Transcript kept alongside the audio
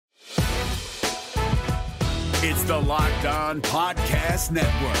It's the Locked On Podcast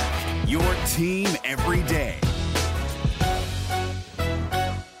Network, your team every day.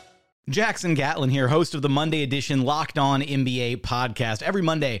 Jackson Gatlin here, host of the Monday edition Locked On NBA podcast. Every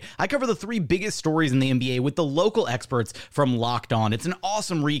Monday, I cover the three biggest stories in the NBA with the local experts from Locked On. It's an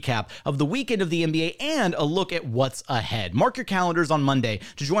awesome recap of the weekend of the NBA and a look at what's ahead. Mark your calendars on Monday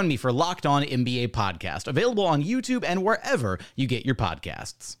to join me for Locked On NBA podcast, available on YouTube and wherever you get your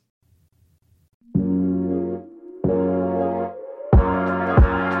podcasts.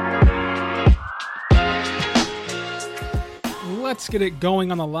 Let's get it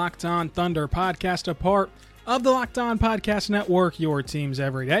going on the Locked On Thunder podcast, a part of the Locked On Podcast Network, your teams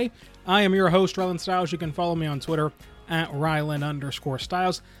every day. I am your host, Rylan Stiles. You can follow me on Twitter at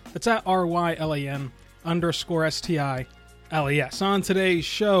Rylan_Stiles. That's at RYLAN_STILES. On today's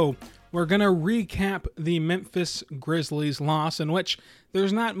show, we're going to recap the Memphis Grizzlies loss, in which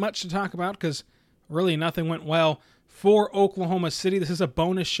there's not much to talk about because really nothing went well for Oklahoma City. This is a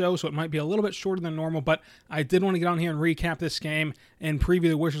bonus show, so it might be a little bit shorter than normal, but I did want to get on here and recap this game and preview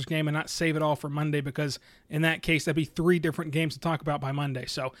the Wizards game and not save it all for Monday, because in that case, that'd be three different games to talk about by Monday.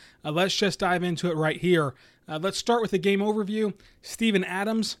 So let's just dive into it right here. Let's start with the game overview. Steven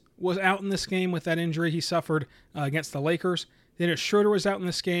Adams was out in this game with that injury he suffered against the Lakers. Dennis Schroeder was out in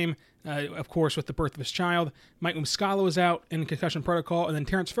this game, of course, with the birth of his child. Mike Muscala was out in concussion protocol, and then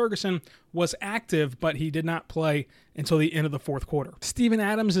Terrence Ferguson was active, but he did not play until the end of the fourth quarter. Steven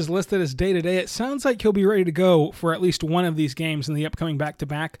Adams is listed as day-to-day. It sounds like he'll be ready to go for at least one of these games in the upcoming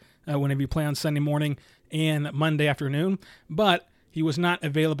back-to-back, whenever you play on Sunday morning and Monday afternoon, but he was not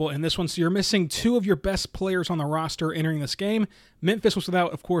available in this one, so you're missing two of your best players on the roster entering this game. Memphis was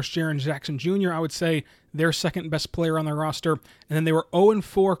without, of course, Jaren Jackson Jr., I would say their second best player on their roster, and then they were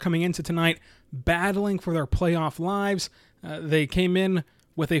 0-4 coming into tonight, battling for their playoff lives. They came in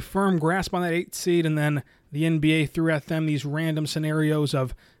with a firm grasp on that 8th seed, and then the NBA threw at them these random scenarios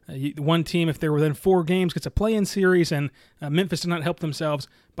of one team, if they're within 4 games, gets a play-in series, and Memphis did not help themselves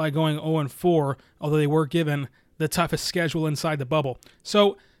by going 0-4, although they were given the toughest schedule inside the bubble.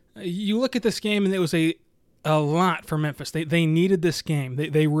 So you look at this game, and it was a lot for Memphis. They needed this game.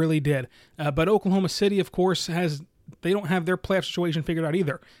 They really did. But Oklahoma City, of course, they don't have their playoff situation figured out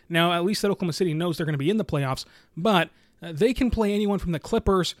either. Now, at least that Oklahoma City knows they're going to be in the playoffs, but they can play anyone from the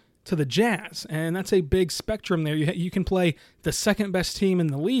Clippers to the Jazz, and that's a big spectrum there. You can play the second best team in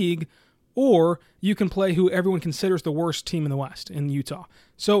the league, or you can play who everyone considers the worst team in the West, in Utah.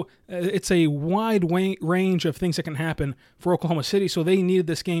 So it's a wide range of things that can happen for Oklahoma City, so they needed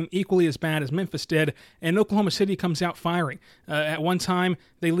this game equally as bad as Memphis did, and Oklahoma City comes out firing. At one time,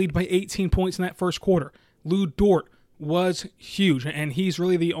 they lead by 18 points in that first quarter. Lu Dort was huge, and he's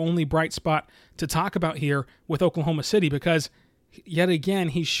really the only bright spot to talk about here with Oklahoma City, because yet again,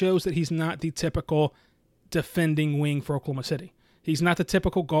 he shows that he's not the typical defending wing for Oklahoma City. He's not the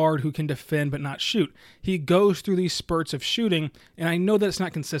typical guard who can defend but not shoot. He goes through these spurts of shooting, and I know that it's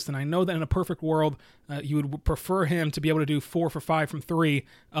not consistent. I know that in a perfect world, you would prefer him to be able to do 4 for 5 from 3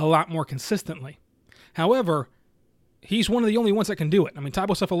 a lot more consistently. However, he's one of the only ones that can do it. I mean,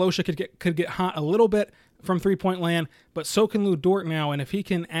 Thabo Sefolosha could get hot a little bit from three-point land, but so can Lu Dort now, and if he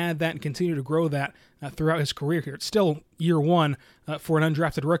can add that and continue to grow that throughout his career here, it's still year one for an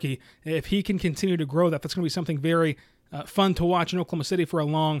undrafted rookie. If he can continue to grow that, that's going to be something very fun to watch in Oklahoma City for a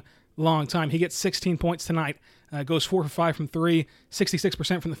long time. He gets 16 points tonight, goes 4 for 5 from 3,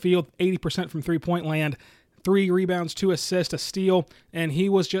 66% from the field, 80% from three-point land, 3 rebounds, 2 assists, a steal, and he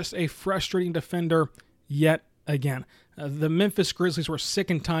was just a frustrating defender yet again. The Memphis Grizzlies were sick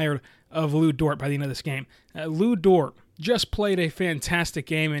and tired of Lu Dort by the end of this game. Lu Dort just played a fantastic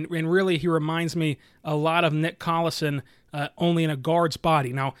game, and really he reminds me a lot of Nick Collison, only in a guard's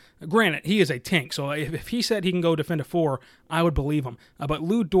body. Now, granted, he is a tank, so if he said he can go defend a 4, I would believe him. But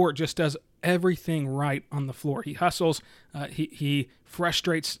Lu Dort just does everything right on the floor. He hustles, he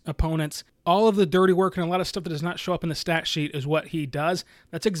frustrates opponents. All of the dirty work and a lot of stuff that does not show up in the stat sheet is what he does.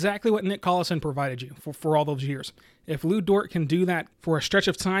 That's exactly what Nick Collison provided you for all those years. If Lu Dort can do that for a stretch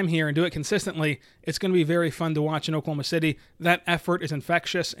of time here and do it consistently, it's going to be very fun to watch in Oklahoma City. That effort is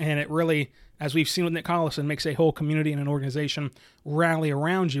infectious, and it really, as we've seen with Nick Collison, makes a whole community and an organization rally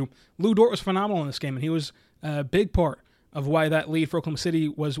around you. Lu Dort was phenomenal in this game, and he was a big part of why that lead for Oklahoma City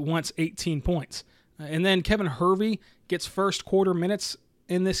was once 18 points. And then Kevin Hervey gets first quarter minutes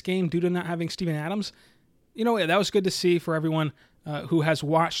in this game due to not having Steven Adams. You know, that was good to see for everyone who has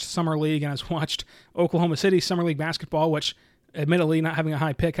watched Summer League and has watched Oklahoma City Summer League basketball, which admittedly not having a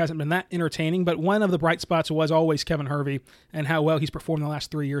high pick hasn't been that entertaining, but one of the bright spots was always Kevin Hervey and how well he's performed the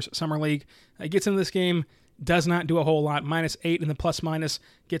last 3 years at Summer League. He gets into this game, does not do a whole lot. -8 in the plus-minus,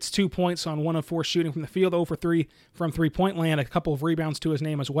 gets 2 points on 1 of 4 shooting from the field, 0 for 3 from three-point land, a couple of rebounds to his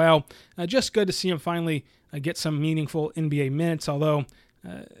name as well. Just good to see him finally get some meaningful NBA minutes, although,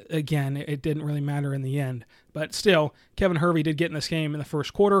 again, it didn't really matter in the end. But still, Kevin Hervey did get in this game in the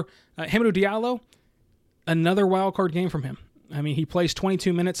first quarter. Hamidou Diallo, another wild card game from him. I mean, he plays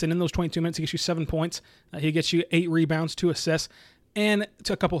 22 minutes, and in those 22 minutes, he gets you 7 points. He gets you 8 rebounds, 2 assists, and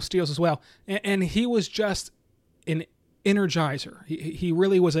a couple of steals as well. And he was just an energizer. He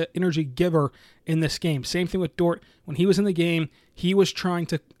really was an energy giver in this game. Same thing with Dort. When he was in the game, he was trying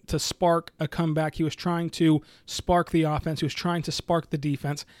to spark a comeback. He was trying to spark the offense. He was trying to spark the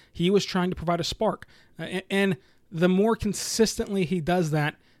defense. He was trying to provide a spark. And the more consistently he does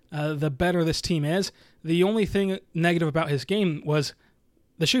that, the better this team is. The only thing negative about his game was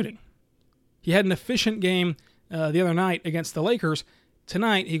the shooting. He had an efficient game the other night against the Lakers.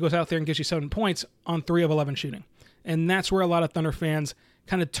 Tonight, he goes out there and gives you 7 points on 3 of 11 shooting. And that's where a lot of Thunder fans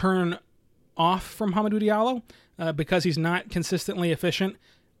kind of turn off from Hamidou Diallo because he's not consistently efficient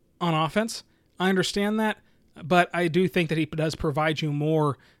on offense. I understand that, but I do think that he does provide you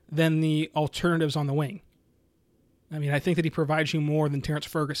more than the alternatives on the wing. I mean, I think that he provides you more than Terrence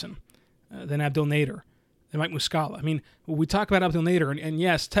Ferguson, than Abdel Nader, than Mike Muscala. I mean, we talk about Abdel Nader, and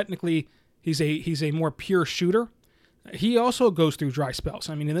yes, technically he's a more pure shooter. He also goes through dry spells.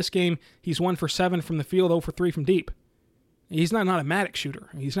 I mean, in this game, he's 1 for 7 from the field, 0 for 3 from deep. He's not an automatic shooter.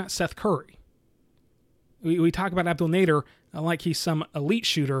 He's not Seth Curry. We talk about Abdel Nader like he's some elite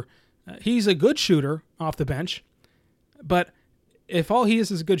shooter. He's a good shooter off the bench, but if all he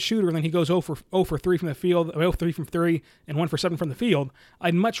is a good shooter, then he goes 0 for 3 from the field, 0 for 3 from 3, and 1 for 7 from the field.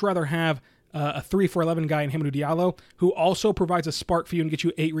 I'd much rather have a 3 for 11 guy in Hamidou Diallo, who also provides a spark for you and gets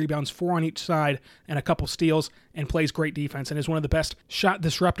you 8 rebounds, 4 on each side, and a couple steals, and plays great defense, and is one of the best shot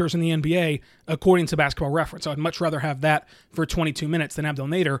disruptors in the NBA, according to Basketball Reference. So I'd much rather have that for 22 minutes than Abdel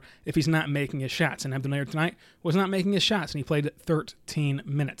Nader if he's not making his shots. And Abdel Nader tonight was not making his shots, and he played 13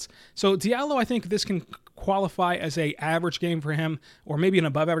 minutes. So Diallo, I think this can qualify as a average game for him, or maybe an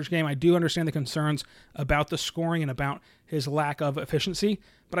above average game. I do understand the concerns about the scoring and about his lack of efficiency,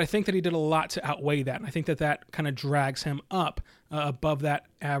 but I think that he did a lot to outweigh that, and I think that kind of drags him up above that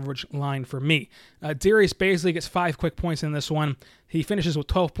average line for me. Darius Bazley gets 5 quick points in this one. He finishes with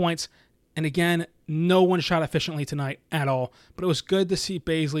 12 points, and again, no one shot efficiently tonight at all, but it was good to see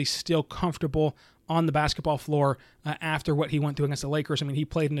Bazley still comfortable on the basketball floor after what he went through against the Lakers. I mean, he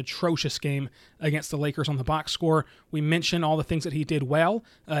played an atrocious game against the Lakers on the box score. We mentioned all the things that he did well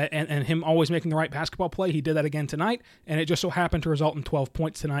and him always making the right basketball play. He did that again tonight, and it just so happened to result in 12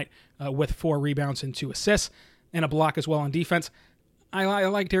 points tonight with 4 rebounds and 2 assists and a block as well on defense. I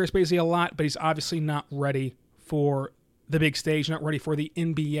like Darius Bazley a lot, but he's obviously not ready for the big stage, not ready for the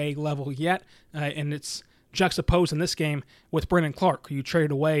NBA level yet, and it's juxtaposed in this game with Brandon Clark, who you traded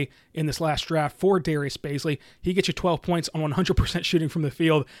away in this last draft for Darius Bazley. He gets you 12 points on 100% shooting from the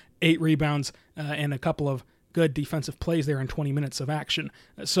field, 8 rebounds, and a couple of good defensive plays there in 20 minutes of action.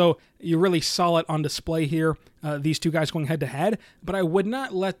 So you really saw it on display here, these two guys going head-to-head, but I would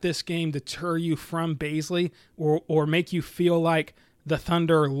not let this game deter you from Bazley or make you feel like the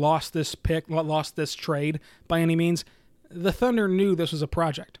Thunder lost this trade by any means. The Thunder knew this was a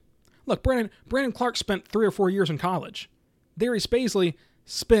project. Look, Brandon Clark spent 3 or 4 years in college. Darius Bazley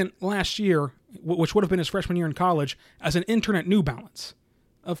spent last year, which would have been his freshman year in college, as an intern at New Balance.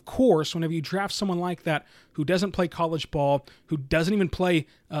 Of course, whenever you draft someone like that who doesn't play college ball, who doesn't even play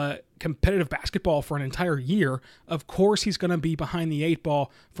competitive basketball for an entire year, of course he's going to be behind the 8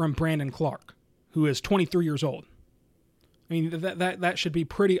 ball from Brandon Clark, who is 23 years old. I mean, that should be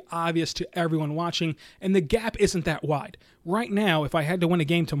pretty obvious to everyone watching, and the gap isn't that wide. Right now, if I had to win a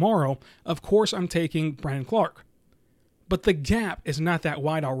game tomorrow, of course I'm taking Brandon Clark. But the gap is not that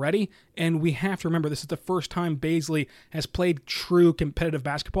wide already, and we have to remember this is the first time Bazley has played true competitive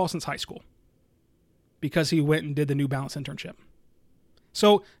basketball since high school, because he went and did the New Balance internship.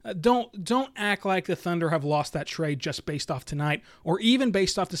 So don't act like the Thunder have lost that trade just based off tonight, or even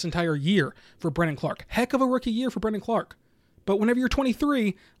based off this entire year for Brandon Clark. Heck of a rookie year for Brandon Clark. But whenever you're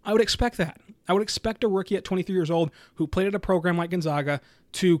 23, I would expect that. I would expect a rookie at 23 years old who played at a program like Gonzaga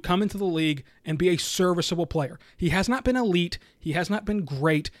to come into the league and be a serviceable player. He has not been elite. He has not been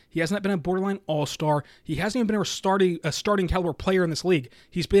great. He has not been a borderline all-star. He hasn't even been a starting caliber player in this league.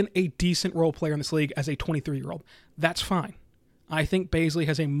 He's been a decent role player in this league as a 23-year-old. That's fine. I think Bazley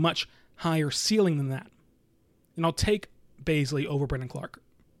has a much higher ceiling than that. And I'll take Bazley over Brandon Clark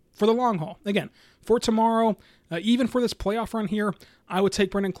for the long haul. Again, for tomorrow, even for this playoff run here, I would take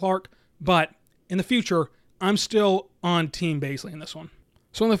Brandon Clark, but in the future, I'm still on Team Bazley in this one.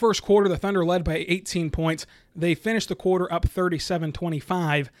 So in the first quarter, the Thunder led by 18 points. They finished the quarter up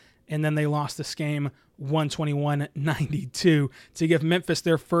 37-25, and then they lost this game 121-92 to give Memphis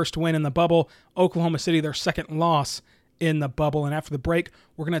their first win in the bubble, Oklahoma City their second loss in the bubble. And after the break,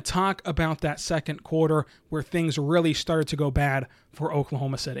 we're going to talk about that second quarter where things really started to go bad for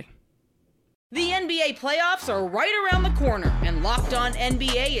Oklahoma City. The NBA playoffs are right around the corner, and Locked On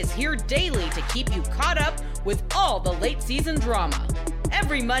NBA is here daily to keep you caught up with all the late season drama.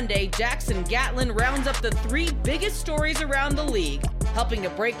 Every Monday, Jackson Gatlin rounds up the 3 biggest stories around the league, helping to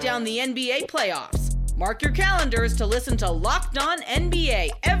break down the NBA playoffs. Mark your calendars to listen to Locked On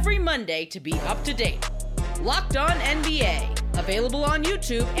NBA every Monday to be up to date. Locked On NBA, available on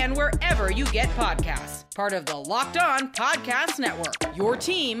YouTube and wherever you get podcasts. Part of the Locked On Podcast Network, your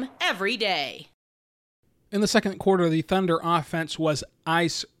team every day. In the second quarter, the Thunder offense was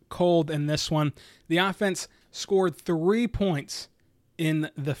ice cold in this one. The offense scored 3 points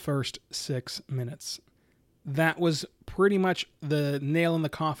in the first 6 minutes. That was pretty much the nail in the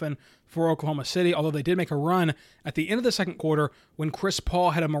coffin for Oklahoma City, although they did make a run at the end of the second quarter when Chris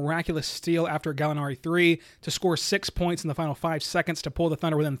Paul had a miraculous steal after a Gallinari 3 to score 6 points in the final 5 seconds to pull the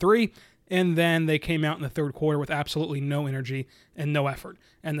Thunder within 3, and then they came out in the third quarter with absolutely no energy and no effort.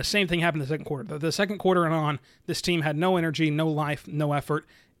 And the same thing happened in the second quarter. The second quarter and on, this team had no energy, no life, no effort,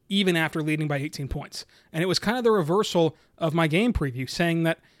 even after leading by 18 points. And it was kind of the reversal of my game preview, saying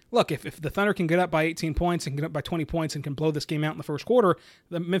that, look, if the Thunder can get up by 18 points and get up by 20 points and can blow this game out in the first quarter,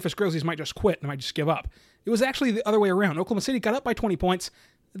 the Memphis Grizzlies might just quit and might just give up. It was actually the other way around. Oklahoma City got up by 20 points,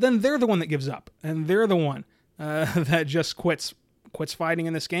 then they're the one that gives up, and they're the one that just quits fighting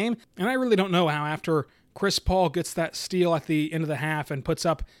in this game. And I really don't know how after Chris Paul gets that steal at the end of the half and puts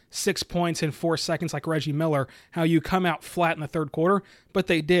up 6 points in 4 seconds like Reggie Miller, how you come out flat in the third quarter, but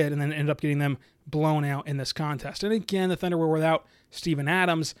they did, and then ended up getting them blown out in this contest. And again, the Thunder were without Steven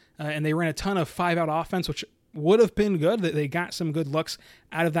Adams, and they ran a ton of 5-out offense, which would have been good. They got some good looks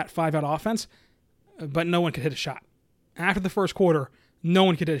out of that 5-out offense, but no one could hit a shot. After the first quarter, no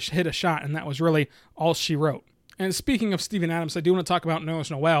one could hit a shot, and that was really all she wrote. And speaking of Steven Adams, I do want to talk about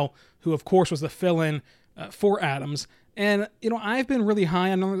Nerlens Noel, who of course was the fill-in for Adams. And, I've been really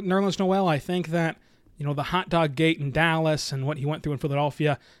high on Nerlens Noel. I think that, the hot dog gate in Dallas and what he went through in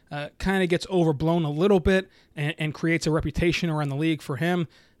Philadelphia kind of gets overblown a little bit and creates a reputation around the league for him.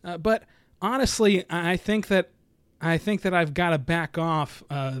 But honestly, I think that I've got to back off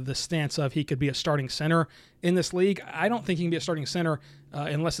the stance of he could be a starting center in this league. I don't think he can be a starting center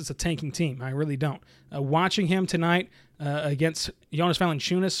unless it's a tanking team. I really don't. Watching him tonight against Jonas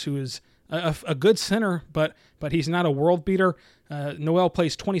Valanciunas, who is a good center, but he's not a world beater. Noel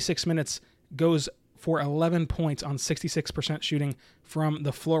plays 26 minutes, goes for 11 points on 66% shooting from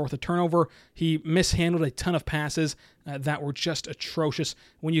the floor with a turnover. He mishandled a ton of passes that were just atrocious.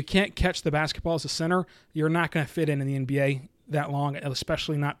 When you can't catch the basketball as a center, you're not going to fit in the NBA that long,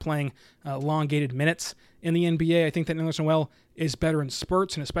 especially not playing elongated minutes in the NBA. I think that Nerlens Noel is better in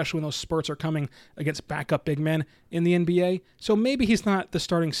spurts, and especially when those spurts are coming against backup big men in the NBA. So maybe he's not the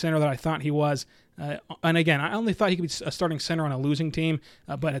starting center that I thought he was. And again, I only thought he could be a starting center on a losing team,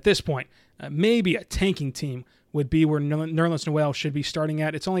 but at this point, maybe a tanking team would be where Nerlens Noel should be starting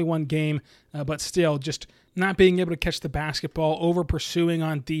at. It's only one game, but still, just not being able to catch the basketball, over-pursuing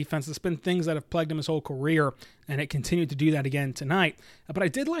on defense. It's been things that have plagued him his whole career, and it continued to do that again tonight. But I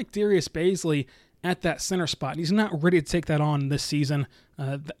did like Darius Bazley at that center spot. He's not ready to take that on this season.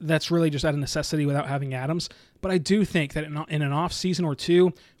 That's really just out of necessity without having Adams. But I do think that in an off season or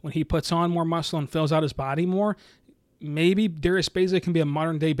two, when he puts on more muscle and fills out his body more, maybe Darius Bazley can be a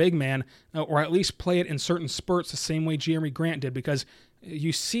modern-day big man, or at least play it in certain spurts the same way Jeremy Grant did, because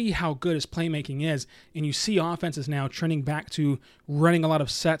you see how good his playmaking is, and you see offenses now trending back to running a lot of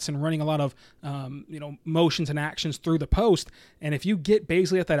sets and running a lot of motions and actions through the post. And if you get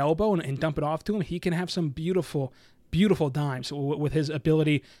Bazley at that elbow and dump it off to him, he can have some beautiful dimes with his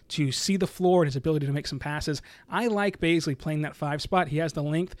ability to see the floor and his ability to make some passes. I like Bazley playing that 5 spot. He has the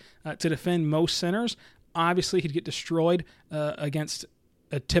length to defend most centers. Obviously, he'd get destroyed against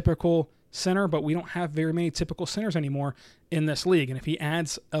a typical center, but we don't have very many typical centers anymore in this league. And if he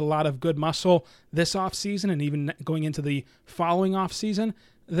adds a lot of good muscle this offseason and even going into the following offseason,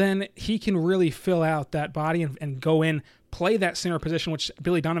 then he can really fill out that body and go in, play that center position, which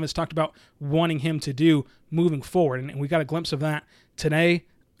Billy Donovan has talked about wanting him to do moving forward. And we got a glimpse of that today.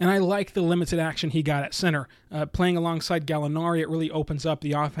 And I like the limited action he got at center. Playing alongside Gallinari, it really opens up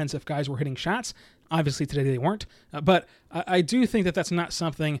the offense if guys were hitting shots. Obviously, today they weren't. But I do think that that's not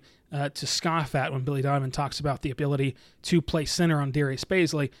something to scoff at when Billy Donovan talks about the ability to play center on Darius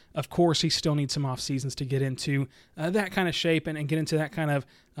Bazley. Of course, he still needs some off seasons to get into that kind of shape and get into that kind of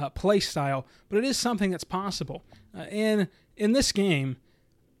play style. But it is something that's possible. And in this game,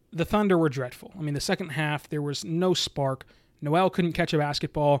 the Thunder were dreadful. I mean, the second half, there was no spark. Noel couldn't catch a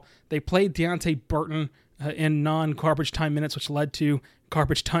basketball. They played Deonte Burton in non-garbage time minutes, which led to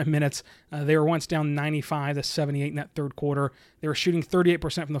garbage time minutes. They were once down 95-78 in that third quarter. They were shooting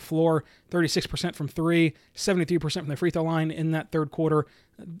 38% from the floor, 36% from three, 73% from the free throw line in that third quarter.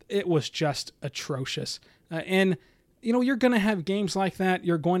 It was just atrocious. And you're going to have games like that.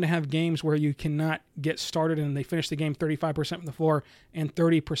 You're going to have games where you cannot get started and they finish the game 35% from the floor and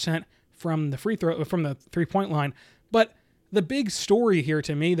 30% from the from the three-point line. But the big story here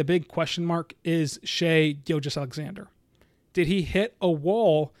to me, the big question mark, is Shai Gilgeous-Alexander. Did he hit a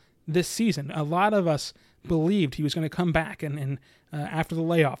wall this season? A lot of us believed he was going to come back and after the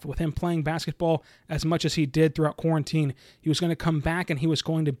layoff, with him playing basketball as much as he did throughout quarantine, he was going to come back and he was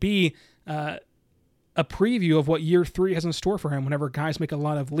going to be a preview of what year 3 has in store for him. Whenever guys make a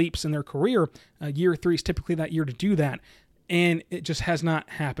lot of leaps in their career, year 3 is typically that year to do that, and it just has not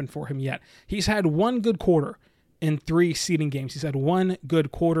happened for him yet. He's had one good quarter in 3 seeding games. He's had one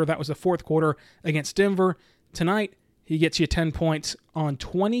good quarter. That was the fourth quarter against Denver. Tonight, he gets you 10 points on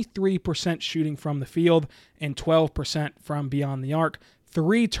 23% shooting from the field and 12% from beyond the arc.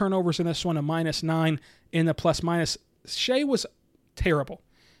 3 turnovers in this one, a -9 in the plus-minus. Shai was terrible.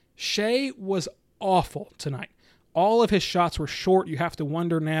 Shai was awful tonight. All of his shots were short. You have to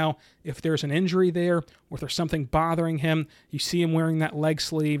wonder now if there's an injury there or if there's something bothering him. You see him wearing that leg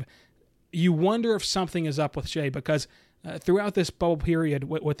sleeve. You wonder if something is up with Shai because throughout this bubble period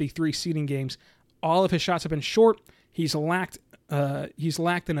with the 3 seeding games, all of his shots have been short. He's lacked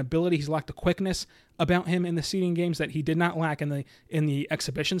an ability. He's lacked the quickness about him in the seeding games that he did not lack in the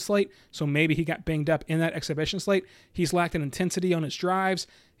exhibition slate. So maybe he got banged up in that exhibition slate. He's lacked an intensity on his drives.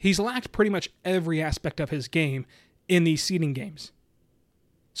 He's lacked pretty much every aspect of his game in these seeding games.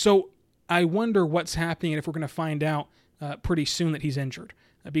 So I wonder what's happening and if we're going to find out pretty soon that he's injured,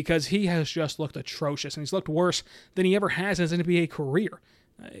 because he has just looked atrocious and he's looked worse than he ever has in his NBA career.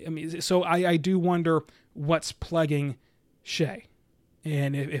 So I do wonder what's plaguing Shai.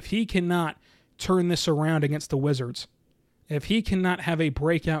 And if he cannot turn this around against the Wizards, if he cannot have a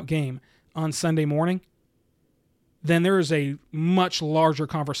breakout game on Sunday morning, then there is a much larger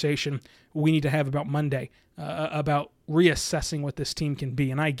conversation we need to have about Monday, about reassessing what this team can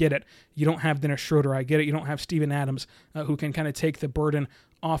be. And I get it. You don't have Dennis Schroeder. I get it. You don't have Steven Adams, who can kind of take the burden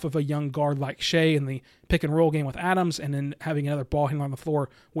off of a young guard like Shai in the pick and roll game with Adams and then having another ball handler on the floor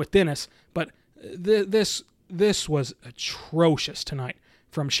with Dennis. But this was atrocious tonight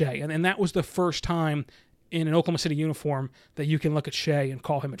from Shai. And that was the first time in an Oklahoma City uniform that you can look at Shai and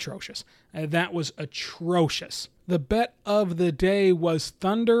call him atrocious. That was atrocious. The bet of the day was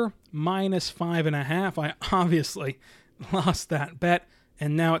Thunder -5.5. I obviously lost that bet,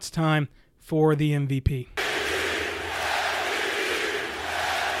 and now it's time for the MVP.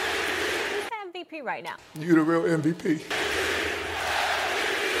 Who's the MVP right now? You the real MVP.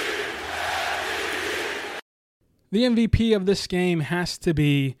 The MVP of this game has to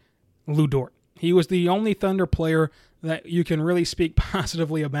be Lu Dort. He was the only Thunder player that you can really speak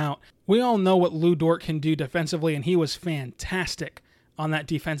positively about. We all know what Lu Dort can do defensively, and he was fantastic on that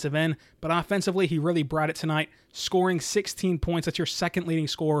defensive end. But offensively, he really brought it tonight, scoring 16 points. That's your second leading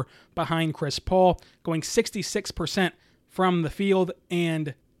scorer behind Chris Paul, going 66% from the field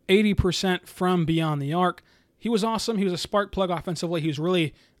and 80% from beyond the arc. He was awesome. He was a spark plug offensively. He was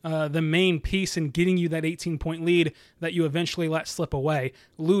really the main piece in getting you that 18-point lead that you eventually let slip away.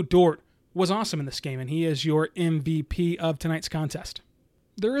 Lu Dort was awesome in this game, and he is your MVP of tonight's contest.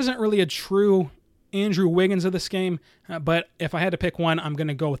 There isn't really a true Andrew Wiggins of this game, but if I had to pick one, I'm going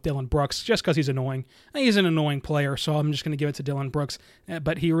to go with Dillon Brooks, just because he's annoying. He's an annoying player, so I'm just going to give it to Dillon Brooks,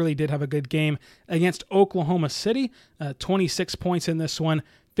 but he really did have a good game against Oklahoma City. 26 points in this one,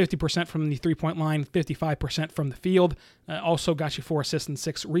 50% from the three-point line, 55% from the field. Also got you 4 assists and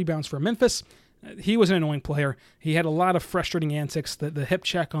 6 rebounds for Memphis. He was an annoying player. He had a lot of frustrating antics, the hip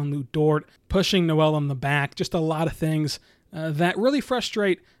check on Lu Dort, pushing Noel on the back, just a lot of things that really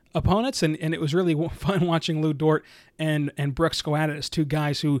frustrate opponents, and it was really fun watching Lu Dort and Brooks go at it as two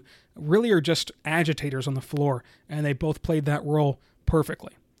guys who really are just agitators on the floor, and they both played that role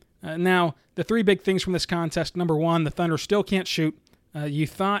perfectly. Now, the 3 big things from this contest: number 1, the Thunder still can't shoot. You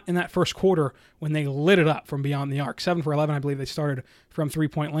thought in that first quarter when they lit it up from beyond the arc, 7 for 11, I believe they started from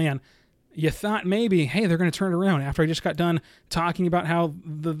three-point land. you thought maybe, hey, they're going to turn it around. After I just got done talking about how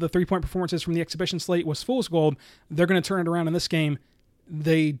the three-point performances from the exhibition slate was fool's gold, they're going to turn it around in this game.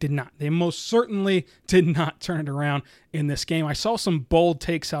 They did not. They most certainly did not turn it around in this game. I saw some bold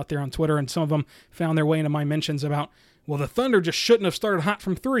takes out there on Twitter, and some of them found their way into my mentions about, well, the Thunder just shouldn't have started hot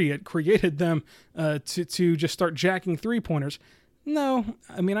from three. It created them to just start jacking three-pointers. No,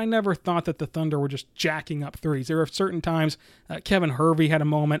 I mean, I never thought that the Thunder were just jacking up threes. There were certain times, Kevin Hervey had a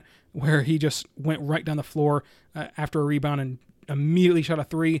moment where he just went right down the floor after a rebound and immediately shot a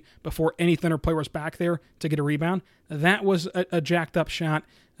three before any Thunder player was back there to get a rebound. That was a jacked up shot.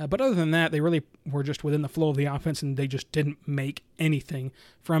 But other than that, they really were just within the flow of the offense, and they just didn't make anything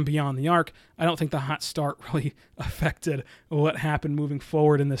from beyond the arc. I don't think the hot start really affected what happened moving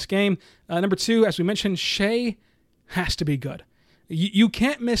forward in this game. Number two, as we mentioned, Shea has to be good. You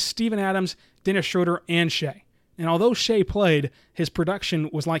can't miss Steven Adams, Dennis Schroeder, and Shea. And although Shea played, his production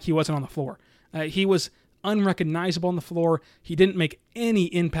was like he wasn't on the floor. He was unrecognizable on the floor. He didn't make any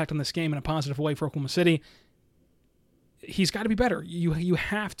impact on this game in a positive way for Oklahoma City. He's got to be better. You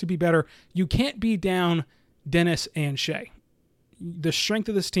have to be better. You can't be down Dennis and Shea. The strength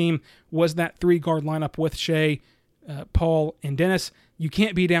of this team was that three-guard lineup with Shea, Paul, and Dennis. You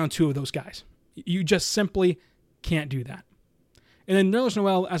can't be down two of those guys. You just simply can't do that. And then Nerlens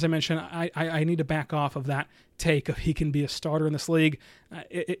Noel, as I mentioned, I need to back off of that take of he can be a starter in this league.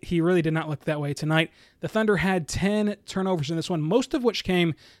 He really did not look that way tonight. The Thunder had 10 turnovers in this one, most of which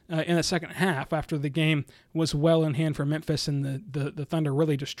came in the second half after the game was well in hand for Memphis, and the Thunder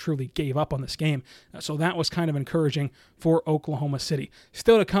really just truly gave up on this game. So that was kind of encouraging for Oklahoma City.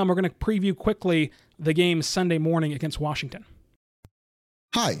 Still to come, we're going to preview quickly the game Sunday morning against Washington.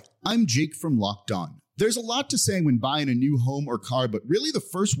 Hi, I'm Jake from Locked On. There's a lot to say when buying a new home or car, but really the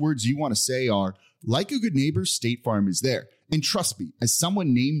first words you want to say are, like a good neighbor, State Farm is there. And trust me, as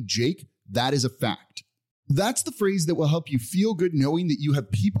someone named Jake, that is a fact. That's the phrase that will help you feel good knowing that you have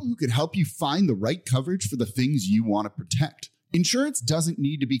people who can help you find the right coverage for the things you want to protect. Insurance doesn't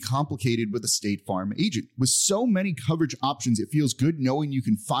need to be complicated with a State Farm agent. With so many coverage options, it feels good knowing you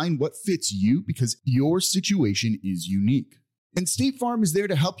can find what fits you because your situation is unique. And State Farm is there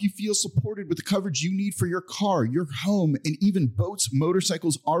to help you feel supported with the coverage you need for your car, your home, and even boats,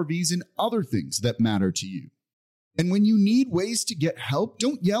 motorcycles, RVs, and other things that matter to you. And when you need ways to get help,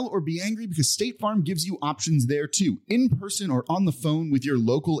 don't yell or be angry because State Farm gives you options there too, in person or on the phone with your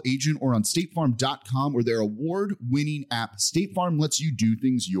local agent or on statefarm.com or their award-winning app. State Farm lets you do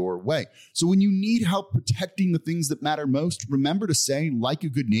things your way. So when you need help protecting the things that matter most, remember to say, like a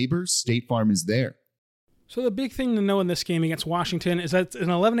good neighbor, State Farm is there. So the big thing to know in this game against Washington is that it's an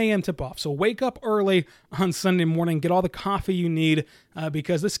 11 a.m. tip-off. So wake up early on Sunday morning, get all the coffee you need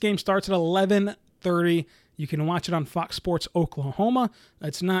because this game starts at 11:30. You can watch it on Fox Sports Oklahoma.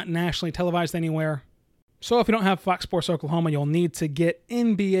 It's not nationally televised anywhere. So if you don't have Fox Sports Oklahoma, you'll need to get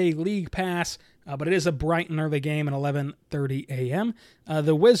NBA League Pass, but it is a bright and early game at 11:30 a.m.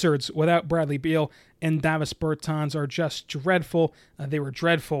 The Wizards, without Bradley Beal and Davis Bertans, are just dreadful. They were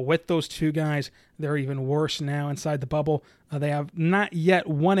dreadful with those two guys. They're even worse now inside the bubble. They have not yet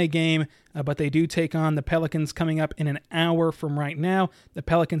won a game, but they do take on the Pelicans coming up in an hour from right now. The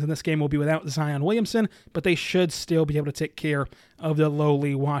Pelicans in this game will be without Zion Williamson, but they should still be able to take care of the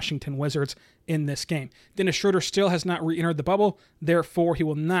lowly Washington Wizards in this game. Dennis Schroeder still has not re-entered the bubble, therefore he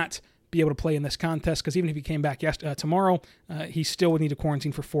will not be able to play in this contest because even if he came back tomorrow, he still would need to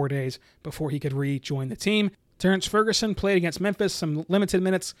quarantine for 4 days before he could rejoin the team. Terrence Ferguson played against Memphis, some limited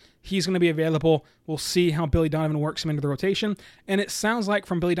minutes. He's going to be available. We'll see how Billy Donovan works him into the rotation. And it sounds like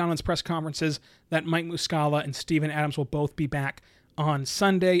from Billy Donovan's press conferences that Mike Muscala and Steven Adams will both be back on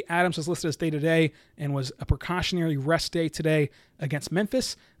Sunday. Adams was listed as day-to-day and was a precautionary rest day today against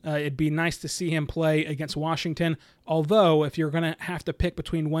Memphis. It'd be nice to see him play against Washington, although if you're going to have to pick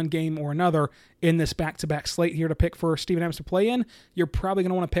between one game or another in this back-to-back slate here to pick for Steven Adams to play in, you're probably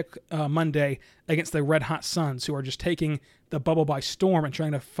going to want to pick Monday against the Red Hot Suns, who are just taking the bubble by storm and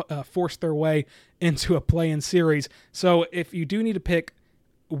trying to force their way into a play-in series. So if you do need to pick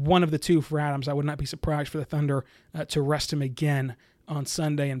one of the two for Adams, I would not be surprised for the Thunder to rest him again on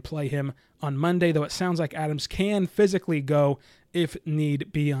Sunday and play him on Monday, though it sounds like Adams can physically go if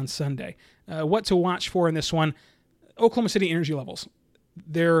need be on Sunday. What to watch for in this one? Oklahoma City energy levels.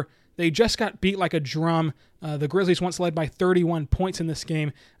 They just got beat like a drum. The Grizzlies once led by 31 points in this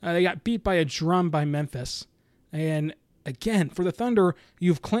game. They got beat by a drum by Memphis. And again, for the Thunder,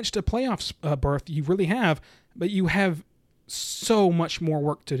 you've clinched a playoff berth. You really have, but you have so much more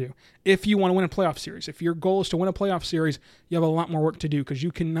work to do. If you want to win a playoff series, if your goal is to win a playoff series, you have a lot more work to do because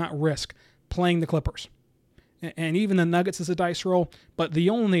you cannot risk playing the Clippers. and even the Nuggets is a dice roll, but the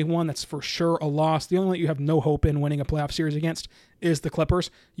only one that's for sure a loss, the only one you have no hope in winning a playoff series against, is the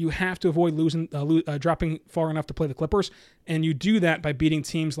Clippers. You have to avoid dropping far enough to play the Clippers, and you do that by beating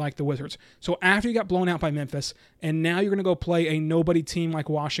teams like the Wizards. So after you got blown out by Memphis, and now you're going to go play a nobody team like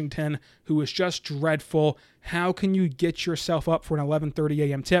Washington, who is just dreadful, how can you get yourself up for an 11:30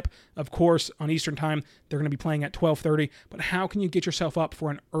 a.m. tip? Of course, on Eastern time, they're going to be playing at 12:30, but how can you get yourself up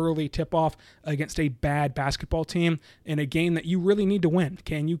for an early tip-off against a bad basketball team in a game that you really need to win?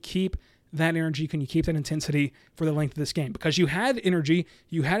 Can you keep that energy? Can you keep that intensity for the length of this game? Because you had energy,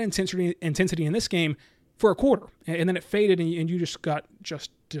 you had intensity in this game for a quarter, and then it faded, and you just got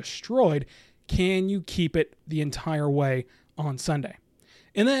destroyed. Can you keep it the entire way on Sunday?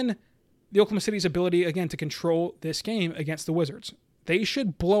 And then the Oklahoma City's ability, again, to control this game against the Wizards. They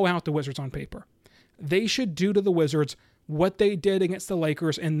should blow out the Wizards on paper. They should do to the Wizards what they did against the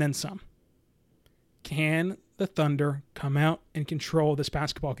Lakers and then some. Can the Thunder come out and control this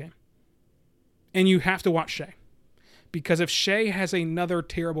basketball game? And you have to watch Shea. Because if Shea has another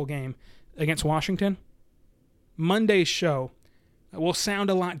terrible game against Washington, Monday's show will sound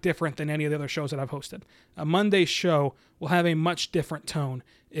a lot different than any of the other shows that I've hosted. A Monday's show will have a much different tone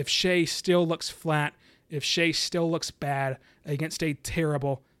if Shea still looks flat, if Shea still looks bad against a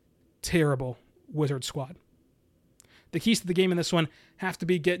terrible, terrible Wizard squad. The keys to the game in this one have to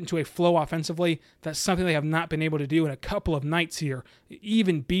be getting to a flow offensively. That's something they have not been able to do in a couple of nights here.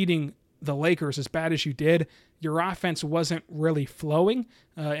 Even beating the Lakers as bad as you did, your offense wasn't really flowing,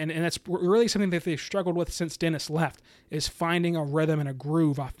 and that's really something that they've struggled with since Dennis left, is finding a rhythm and a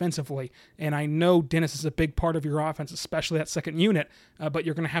groove offensively. And I know Dennis is a big part of your offense, especially that second unit, but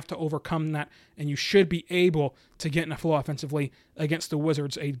you're going to have to overcome that, and you should be able to get in a flow offensively against the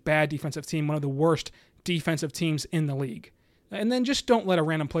Wizards, a bad defensive team, one of the worst defensive teams in the league. And then just don't let a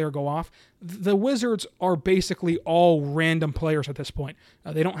random player go off. The Wizards are basically all random players at this point.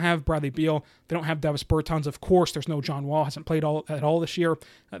 They don't have Bradley Beal. They don't have Davis Bertans. Of course, there's no John Wall. Hasn't played at all this year.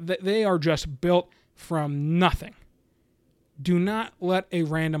 They are just built from nothing. Do not let a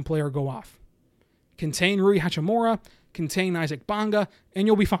random player go off. Contain Rui Hachimura, contain Isaac Bonga, and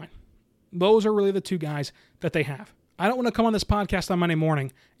you'll be fine. Those are really the two guys that they have. I don't want to come on this podcast on Monday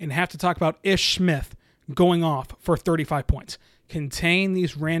morning and have to talk about Ish Smith going off for 35 points. Contain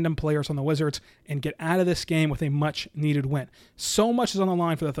these random players on the Wizards and get out of this game with a much-needed win. So much is on the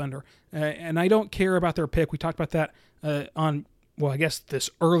line for the Thunder, and I don't care about their pick. We talked about that on, well, I guess this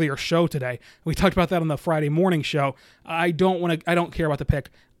earlier show today. We talked about that on the Friday morning show. I don't care about the pick.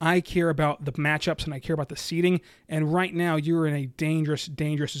 I care about the matchups, and I care about the seeding, and right now you're in a dangerous,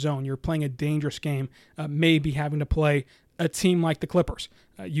 dangerous zone. You're playing a dangerous game, maybe having to play a team like the Clippers.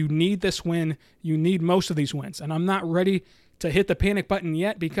 You need this win. You need most of these wins. And I'm not ready to hit the panic button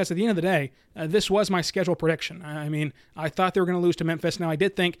yet because at the end of the day, this was my schedule prediction. I mean, I thought they were going to lose to Memphis. Now, I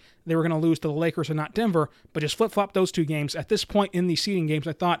did think they were going to lose to the Lakers and not Denver, but just flip-flop those two games. At this point in the seeding games,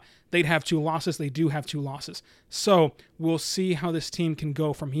 I thought they'd have 2 losses. They do have 2 losses. So we'll see how this team can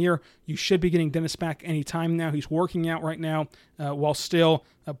go from here. You should be getting Dennis back anytime now. He's working out right now while still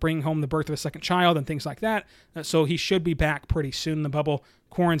bringing home the birth of a second child and things like that. So he should be back pretty soon in the bubble,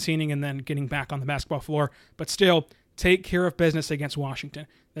 quarantining and then getting back on the basketball floor. But still, take care of business against Washington.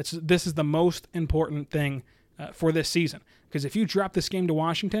 This is the most important thing for this season. Because if you drop this game to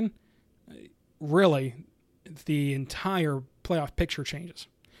Washington, really, the entire playoff picture changes.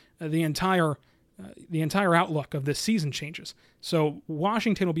 The entire outlook of this season changes. So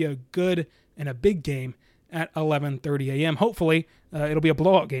Washington will be a good and a big game at 11:30 a.m. Hopefully, it'll be a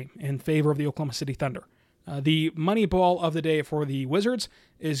blowout game in favor of the Oklahoma City Thunder. The money ball of the day for the Wizards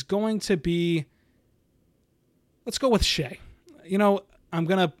is going to be, let's go with Shea. You know, I'm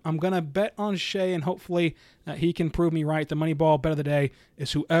gonna bet on Shea, and hopefully he can prove me right. The money ball bet of the day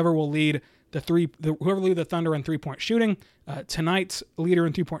is whoever will lead whoever lead the Thunder in 3-point shooting. Tonight's leader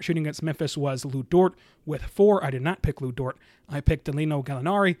in 3-point shooting against Memphis was Lu Dort with 4. I did not pick Lu Dort. I picked Danilo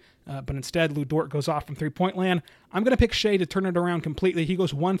Gallinari, but instead Lu Dort goes off from 3-point land. I'm going to pick Shea to turn it around completely. He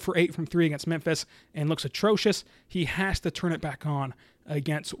goes 1 for 8 from 3 against Memphis and looks atrocious. He has to turn it back on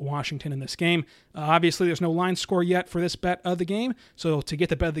against Washington in this game. Obviously, there's no line score yet for this bet of the game, so to get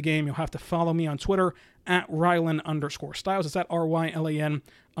the bet of the game, you'll have to follow me on Twitter at Rylan_Styles. It's at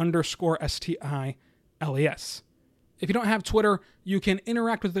RYLAN_STILES. If you don't have Twitter, you can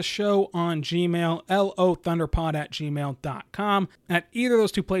interact with the show on Gmail, lothunderpod@gmail.com. At either of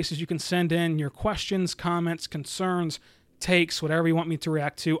those two places, you can send in your questions, comments, concerns, takes, whatever you want me to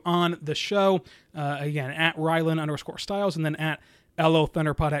react to on the show. Again, at Rylan_Styles and then at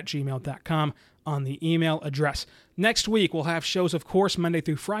lothunderpod@gmail.com. on the email address. Next week, we'll have shows, of course, Monday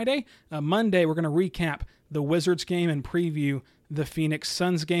through Friday. Monday, we're going to recap the Wizards game and preview the Phoenix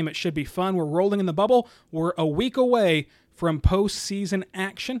Suns game. It should be fun. We're rolling in the bubble. We're a week away from postseason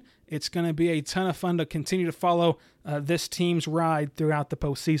action. It's going to be a ton of fun to continue to follow this team's ride throughout the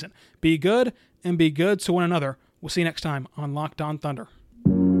postseason. Be good and be good to one another. We'll see you next time on Locked On Thunder.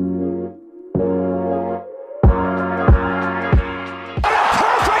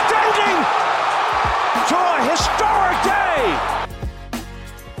 Perfect ending to a historic day.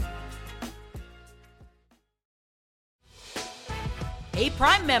 Hey,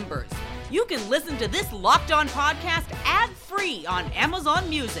 Prime members, you can listen to this Locked On podcast ad-free on Amazon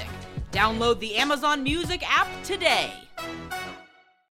Music. Download the Amazon Music app today.